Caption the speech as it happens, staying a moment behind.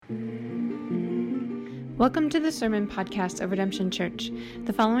Welcome to the Sermon Podcast of Redemption Church.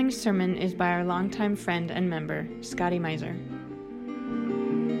 The following sermon is by our longtime friend and member, Scotty Miser.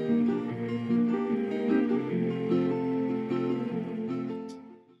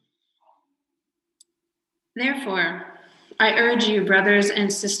 Therefore, I urge you, brothers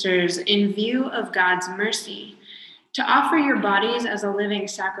and sisters, in view of God's mercy, to offer your bodies as a living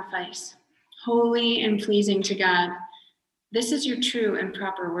sacrifice, holy and pleasing to God. This is your true and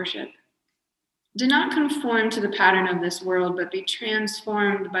proper worship. Do not conform to the pattern of this world, but be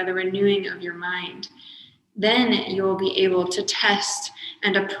transformed by the renewing of your mind. Then you will be able to test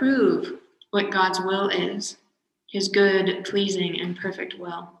and approve what God's will is, his good, pleasing, and perfect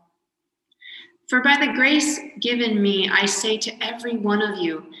will. For by the grace given me, I say to every one of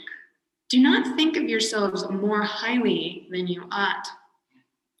you, do not think of yourselves more highly than you ought,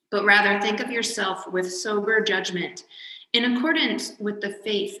 but rather think of yourself with sober judgment, in accordance with the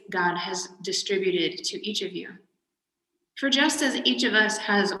faith God has distributed to each of you. For just as each of us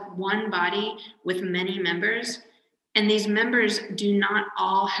has one body with many members, and these members do not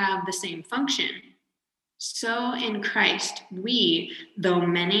all have the same function, so in Christ we, though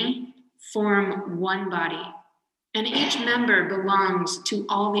many, form one body, and each member belongs to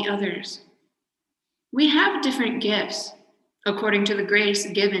all the others. We have different gifts according to the grace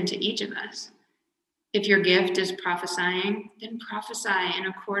given to each of us. If your gift is prophesying, then prophesy in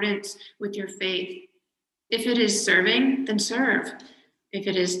accordance with your faith. If it is serving, then serve. If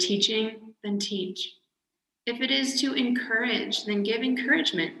it is teaching, then teach. If it is to encourage, then give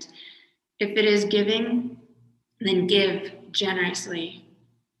encouragement. If it is giving, then give generously.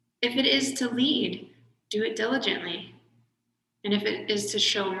 If it is to lead, do it diligently. And if it is to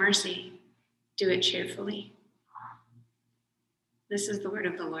show mercy, do it cheerfully. This is the word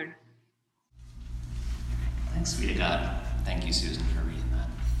of the Lord. Thanks be to God. Thank you, Susan, for reading that.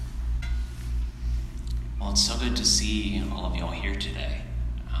 Well, it's so good to see all of y'all here today.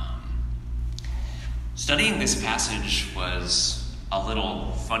 Studying this passage was a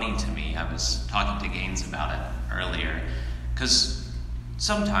little funny to me. I was talking to Gaines about it earlier, because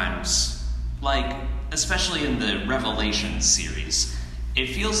sometimes, especially in the Revelation series, it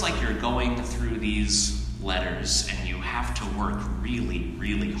feels like you're going through these letters and you have to work really,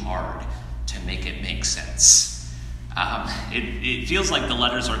 really hard to make it make sense. It feels like the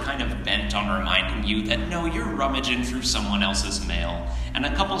letters are kind of bent on reminding you that no, you're rummaging through someone else's mail, and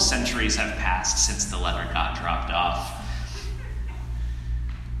a couple centuries have passed since the letter got dropped off.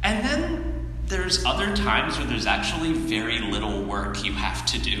 And then there's other times where there's actually very little work you have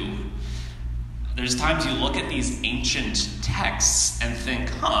to do. There's times you look at these ancient texts and think,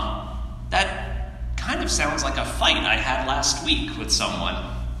 that kind of sounds like a fight I had last week with someone.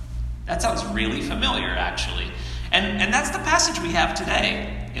 That sounds really familiar, actually. And that's the passage we have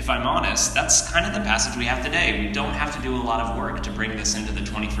today. If I'm honest, that's kind of the passage we have today. We don't have to do a lot of work to bring this into the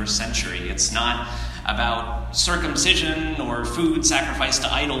 21st century. It's not about circumcision or food sacrificed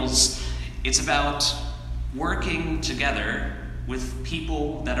to idols. It's about working together with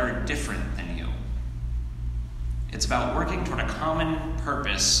people that are different than you. It's about working toward a common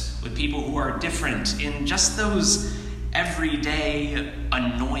purpose with people who are different in just those everyday,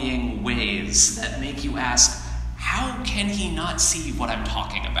 annoying ways that make you ask, how can he not see what I'm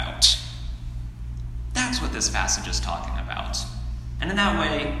talking about? That's what this passage is talking about. And in that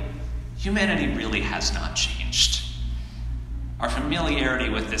way, humanity really has not changed. Our familiarity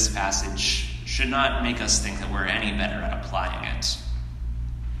with this passage should not make us think that we're any better at applying it.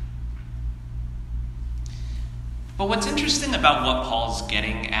 But what's interesting about what Paul's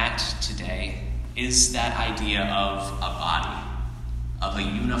getting at today is that idea of a body, of a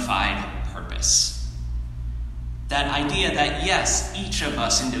unified purpose. That idea that, yes, each of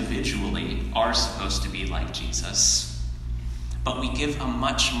us individually are supposed to be like Jesus, but we give a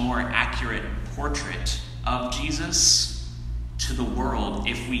much more accurate portrait of Jesus to the world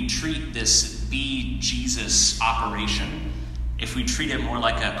if we treat this Be Jesus operation, if we treat it more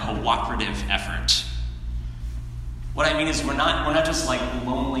like a cooperative effort. What I mean is we're not just like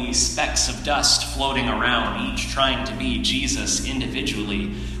lonely specks of dust floating around, each trying to be Jesus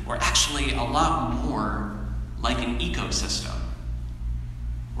individually. We're actually a lot more like an ecosystem.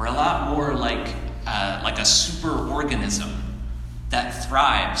 We're a lot more like a superorganism that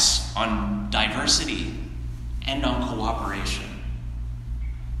thrives on diversity and on cooperation,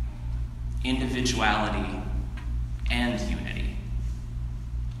 individuality and unity.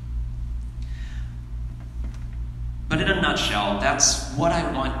 But in a nutshell, that's what I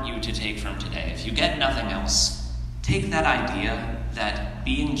want you to take from today. If you get nothing else, take that idea that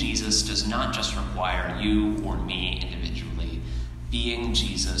being Jesus does not just require you or me individually, being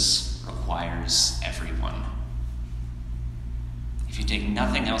Jesus requires everyone. If you take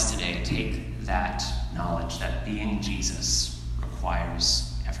nothing else today, take that knowledge that being Jesus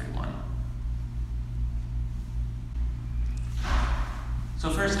requires everyone. So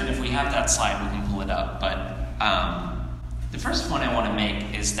first, and if we have that slide, we can pull it up, but the first point I want to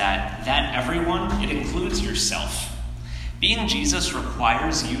make is that everyone, it includes yourself. Being Jesus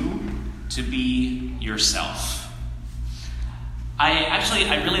requires you to be yourself.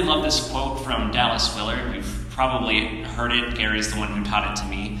 I really love this quote from Dallas Willard. You've probably heard it. Gary's the one who taught it to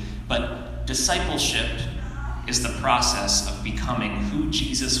me. But discipleship is the process of becoming who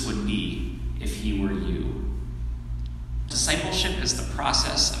Jesus would be if he were you. Discipleship is the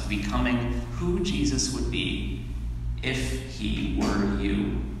process of becoming who Jesus would be if he were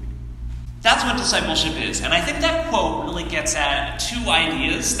you. That's what discipleship is. And I think that quote really gets at two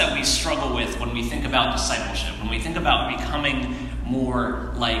ideas that we struggle with when we think about discipleship, when we think about becoming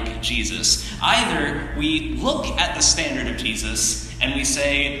more like Jesus. Either we look at the standard of Jesus and we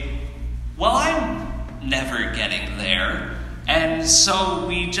say, well, I'm never getting there. And so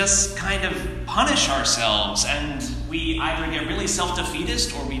we just kind of punish ourselves, and we either get really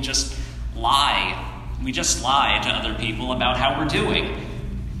self-defeatist or we just lie. We just lie to other people about how we're doing.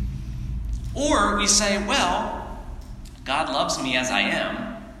 Or we say, well, God loves me as I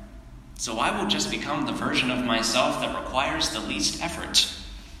am, so I will just become the version of myself that requires the least effort.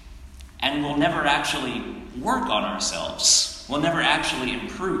 And we'll never actually work on ourselves. We'll never actually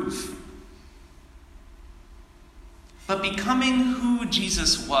improve. But becoming who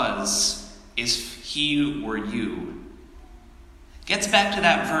Jesus was if he were you gets back to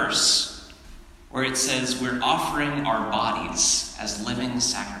that verse where it says we're offering our bodies as living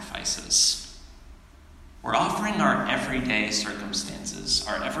sacrifices. We're offering our everyday circumstances,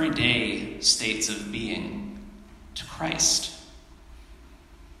 our everyday states of being to Christ.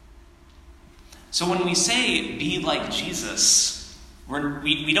 So when we say be like Jesus,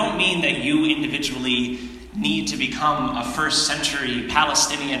 we don't mean that you individually need to become a first century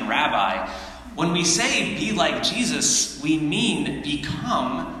Palestinian rabbi. When we say be like Jesus, we mean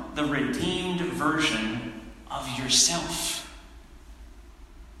become the redeemed version of yourself.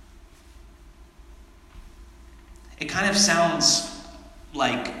 It kind of sounds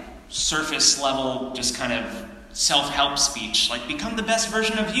like surface level, just kind of self-help speech, like become the best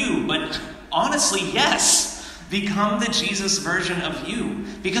version of you. But honestly, yes, become the Jesus version of you.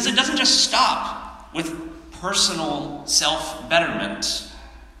 Because it doesn't just stop with personal self-betterment.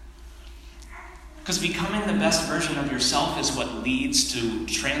 Because becoming the best version of yourself is what leads to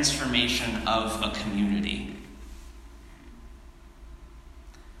transformation of a community.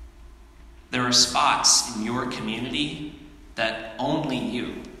 There are spots in your community that only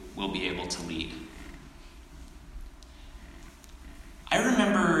you will be able to lead. I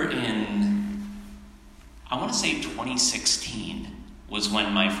remember I want to say 2016 was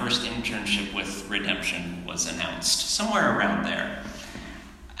when my first internship with Redemption was announced, somewhere around there.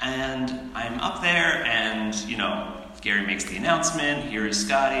 And I'm up there and, Gary makes the announcement, here is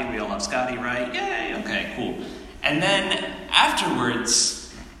Scotty, we all love Scotty, right? Yay, okay, cool. And then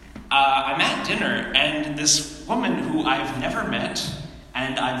afterwards, I'm at dinner, and this woman who I've never met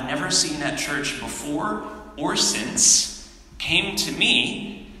and I've never seen at church before or since came to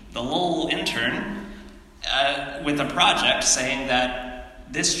me, the little intern, with a project saying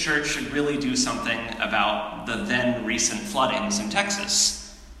that this church should really do something about the then recent floodings in Texas.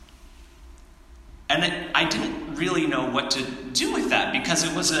 And I didn't really know what to do with that, because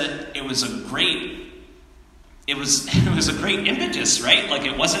it was a great impetus, right? Like,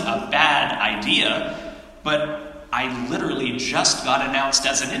 it wasn't a bad idea, but I literally just got announced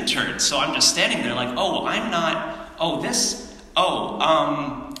as an intern. So I'm just standing there like,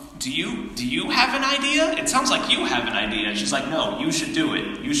 do you have an idea? It sounds like you have an idea. And she's like, no, you should do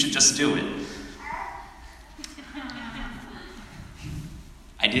it. You should just do it.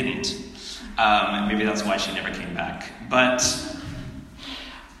 I didn't. Maybe that's why she never came back. But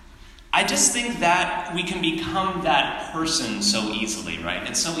I just think that we can become that person so easily, right?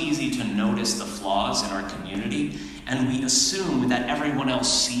 It's so easy to notice the flaws in our community, and we assume that everyone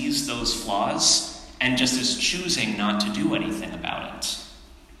else sees those flaws and just is choosing not to do anything about it.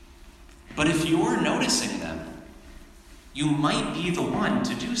 But if you're noticing them, you might be the one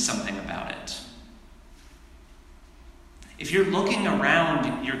to do something about it. If you're looking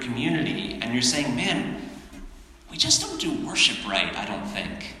around your community and you're saying, man, we just don't do worship right, I don't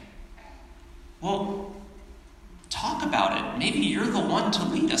think. Well, talk about it. Maybe you're the one to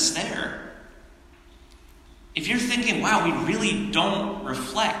lead us there. If you're thinking, wow, we really don't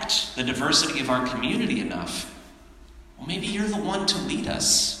reflect the diversity of our community enough, Well, maybe you're the one to lead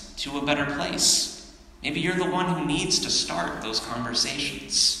us to a better place. Maybe you're the one who needs to start those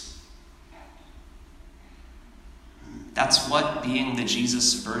conversations. That's what being the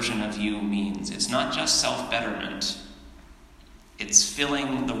Jesus version of you means. It's not just self-betterment. It's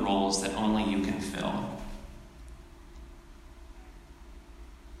filling the roles that only you can fill.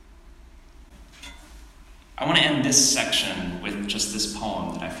 I want to end this section with just this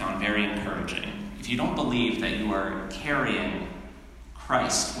poem that I found very encouraging. If you don't believe that you are carrying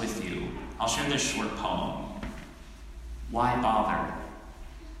Christ with you, I'll share this short poem. Why bother?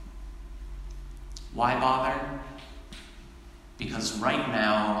 Why bother? Because right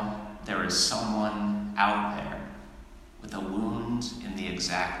now there is someone out there with a wound in the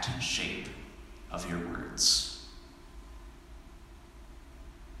exact shape of your words.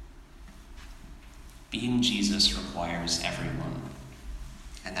 Being Jesus requires everyone,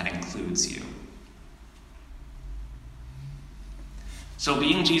 and that includes you. So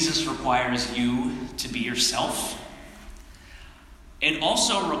being Jesus requires you to be yourself. It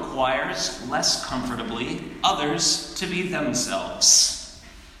also requires, less comfortably, others to be themselves.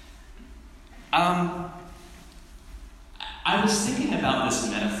 I was thinking about this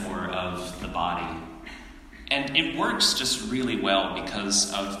metaphor of the body, and it works just really well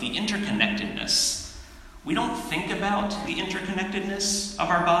because of the interconnectedness. We don't think about the interconnectedness of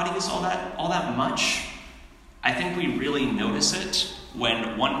our bodies all that much. I think we really notice it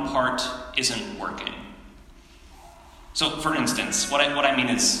when one part isn't working. So, for instance, what I mean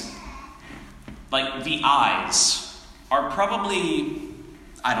is, like, the eyes are probably,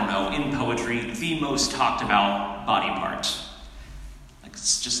 I don't know, in poetry, the most talked about body part. Like,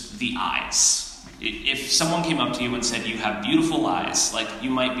 it's just the eyes. If someone came up to you and said, you have beautiful eyes, like, you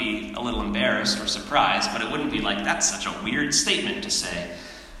might be a little embarrassed or surprised, but it wouldn't be like, that's such a weird statement to say.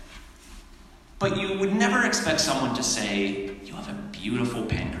 But you would never expect someone to say, you have a beautiful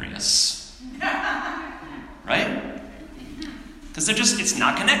pancreas. Right? Because it's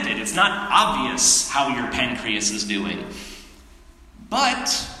not connected. It's not obvious how your pancreas is doing. But,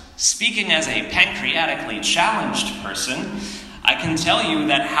 speaking as a pancreatically challenged person, I can tell you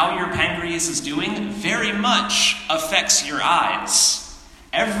that how your pancreas is doing very much affects your eyes.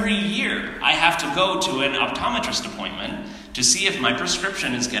 Every year, I have to go to an optometrist appointment to see if my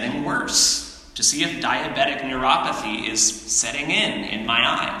prescription is getting worse, to see if diabetic neuropathy is setting in my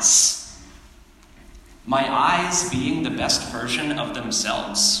eyes. My eyes being the best version of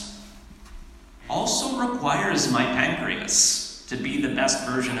themselves also requires my pancreas to be the best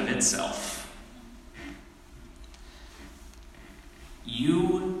version of itself.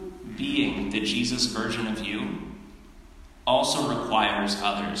 You being the Jesus version of you also requires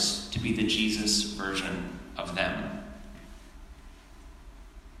others to be the Jesus version of them.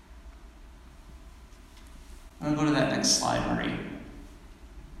 I'm going to go to that next slide, Marie.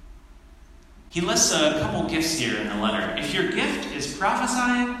 He lists a couple gifts here in the letter. If your gift is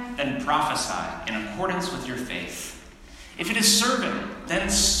prophesying, then prophesy in accordance with your faith. If it is serving, then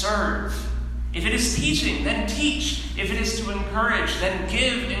serve. If it is teaching, then teach. If it is to encourage, then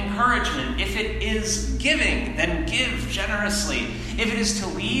give encouragement. If it is giving, then give generously. If it is to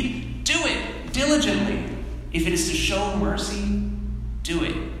lead, do it diligently. If it is to show mercy, do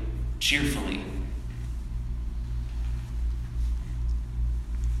it cheerfully.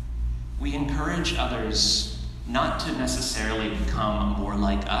 We encourage others not to necessarily become more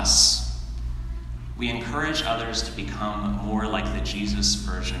like us. We encourage others to become more like the Jesus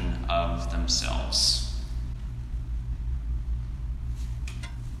version of themselves.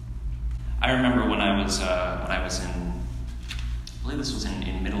 I remember when I was in, I believe this was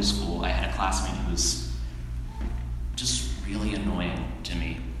in middle school, I had a classmate who was just really annoying to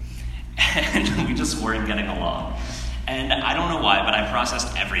me. And we just weren't getting along. And I don't know why, but I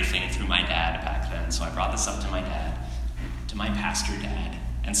processed everything through my dad back then. So I brought this up to my dad, to my pastor dad.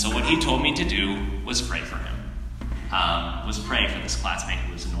 And so what he told me to do was pray for him. Was pray for this classmate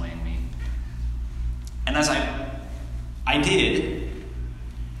who was annoying me. And as I did,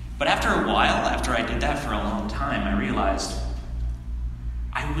 but after a while, after I did that for a long time, I realized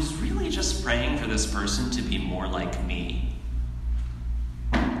I was really just praying for this person to be more like me.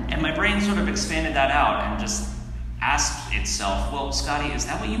 And my brain sort of expanded that out and just asked itself, well, Scotty, is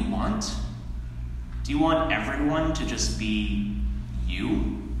that what you want? Do you want everyone to just be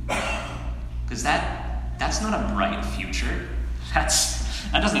you? Because that's not a bright future. That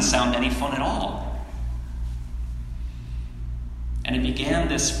doesn't sound any fun at all. And it began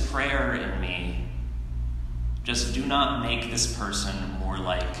this prayer in me. Just do not make this person more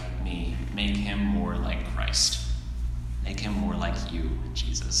like me. Make him more like Christ. Make him more like you,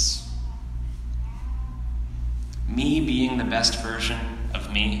 Jesus. Me being the best version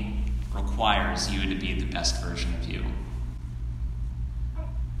of me requires you to be the best version of you.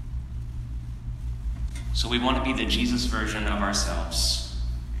 So we want to be the Jesus version of ourselves.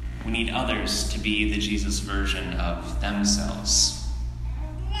 We need others to be the Jesus version of themselves.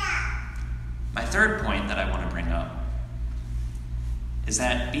 My third point that I want to bring up is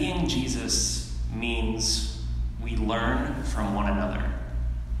that being Jesus means we learn from one another.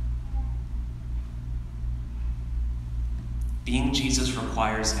 Being Jesus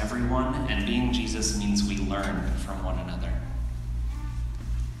requires everyone, and being Jesus means we learn from one another.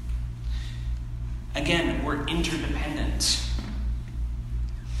 Again, we're interdependent.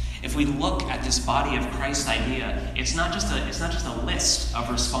 If we look at this body of Christ idea, it's not just a list of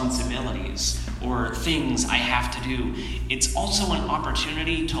responsibilities or things I have to do. It's also an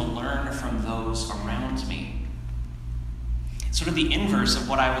opportunity to learn from those around me. Sort of the inverse of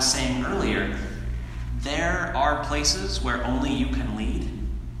what I was saying earlier. There are places where only you can lead,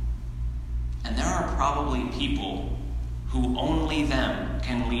 and there are probably people who only them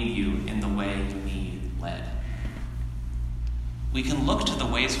can lead you in the way you need led. We can look to the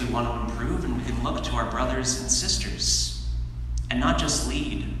ways we want to improve, and we can look to our brothers and sisters, and not just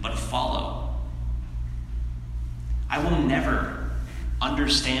lead, but follow. I will never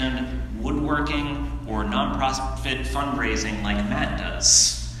understand woodworking or nonprofit fundraising like Matt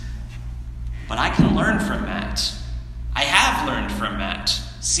does. But I can learn from Matt. I have learned from Matt.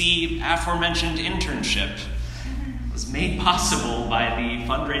 See, aforementioned internship was made possible by the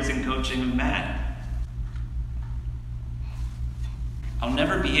fundraising coaching of Matt. I'll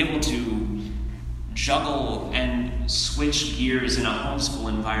never be able to juggle and switch gears in a homeschool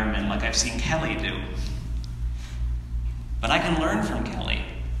environment like I've seen Kelly do. But I can learn from Kelly.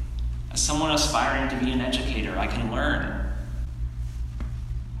 As someone aspiring to be an educator, I can learn.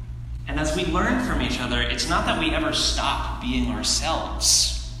 And as we learn from each other, it's not that we ever stop being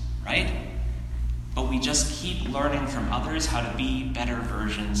ourselves, right? But we just keep learning from others how to be better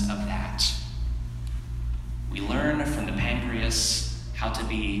versions of that. We learn from the pancreas how to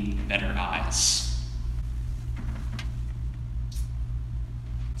be better eyes.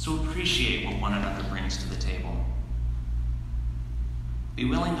 So appreciate what one another brings to the table. Be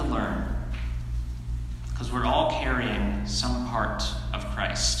willing to learn, because we're all carrying some part of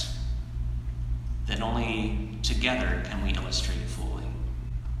Christ that only together can we illustrate fully.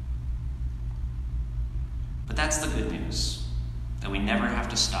 But that's the good news, that we never have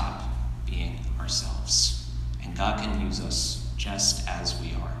to stop being ourselves, and God can use us just as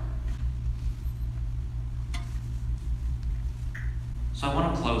we are. So I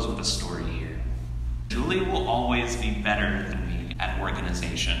want to close with a story here. Julie will always be better than me at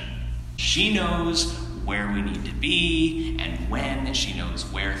organization. She knows where we need to be and when. She knows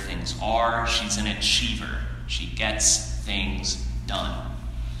where things are. She's an achiever. She gets things done.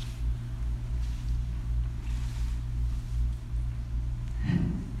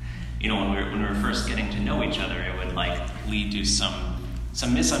 You know, when we were first getting to know each other, it would lead to some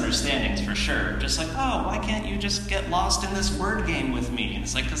misunderstandings for sure. Just like, oh, why can't you just get lost in this word game with me? And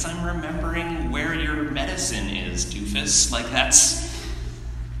it's like, because I'm remembering where your medicine is, doofus. That's...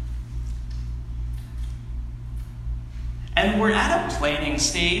 And we're at a planning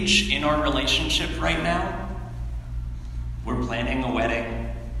stage in our relationship right now. We're planning a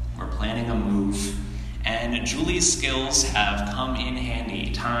wedding. We're planning a move. And Julie's skills have come in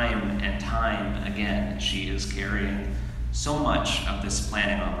handy time and time again. She is carrying so much of this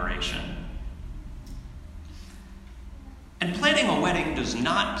planning operation. And planning a wedding does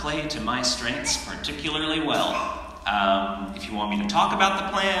not play to my strengths particularly well. If you want me to talk about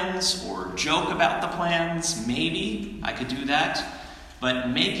the plans or joke about the plans, maybe I could do that. But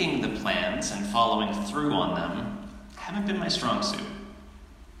making the plans and following through on them haven't been my strong suit.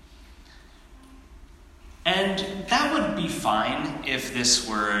 And that would be fine if this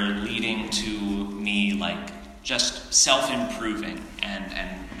were leading to me just self-improving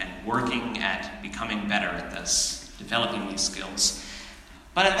and working at becoming better at this, developing these skills.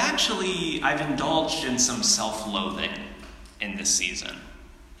 But I've indulged in some self-loathing in this season.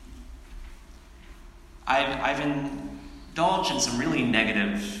 I've indulged in some really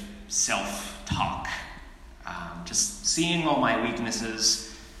negative self-talk, just seeing all my weaknesses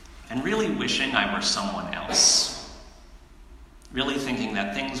and really wishing I were someone else. Really thinking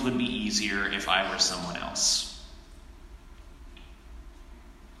that things would be easier if I were someone else.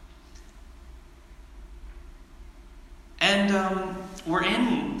 And we're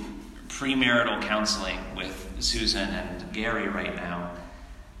in premarital counseling with Susan and Gary right now.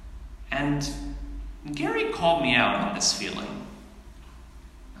 And Gary called me out on this feeling.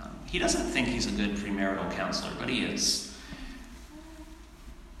 He doesn't think he's a good premarital counselor, but he is.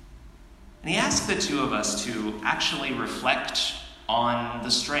 And he asked the two of us to actually reflect on the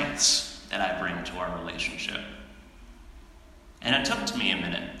strengths that I bring to our relationship. And it took me a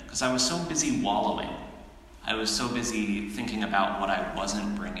minute, because I was so busy wallowing. I was so busy thinking about what I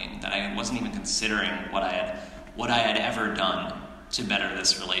wasn't bringing, that I wasn't even considering what I had ever done to better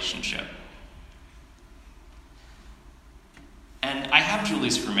this relationship. And I have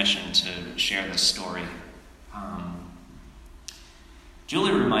Julie's permission to share this story.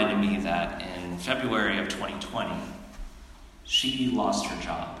 Julie reminded me that in February of 2020, she lost her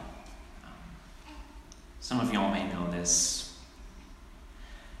job. Some of y'all may know this,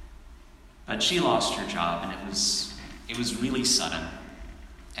 but she lost her job, and it was really sudden,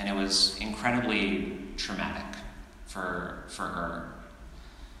 and it was incredibly traumatic for her.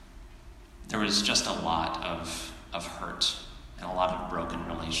 There was just a lot of hurt and a lot of broken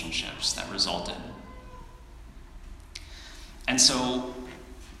relationships that resulted. And so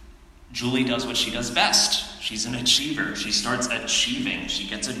Julie does what she does best. She's an achiever. She starts achieving. She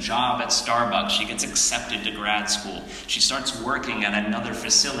gets a job at Starbucks. She gets accepted to grad school. She starts working at another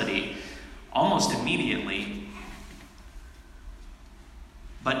facility almost immediately.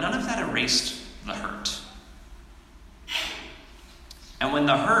 But none of that erased the hurt. And when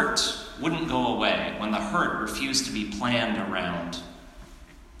the hurt wouldn't go away, when the hurt refused to be planned around,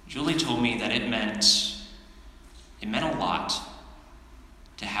 Julie told me that it meant a lot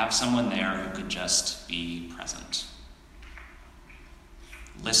to have someone there who could just be present,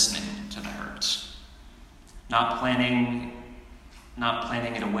 listening to the hurt, not planning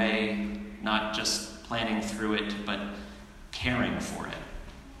it away, not just planning through it, but caring for it,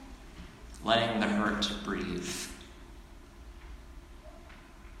 letting the hurt breathe.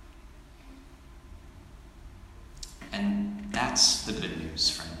 And that's the good news,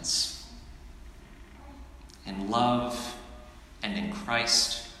 friends. In love and in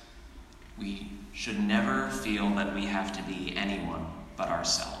Christ, we should never feel that we have to be anyone but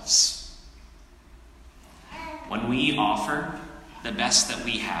ourselves. When we offer the best that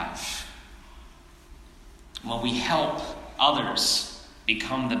we have, when we help others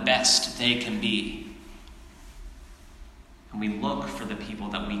become the best they can be, and we look for the people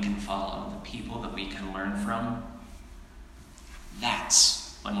that we can follow, the people that we can learn from,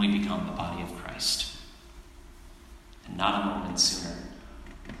 that's when we become the body of Christ. And not a moment sooner.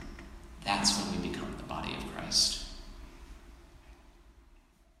 That's when we become the body of Christ.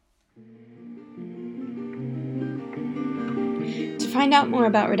 To find out more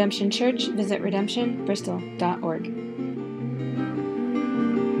about Redemption Church, visit redemptionbristol.org.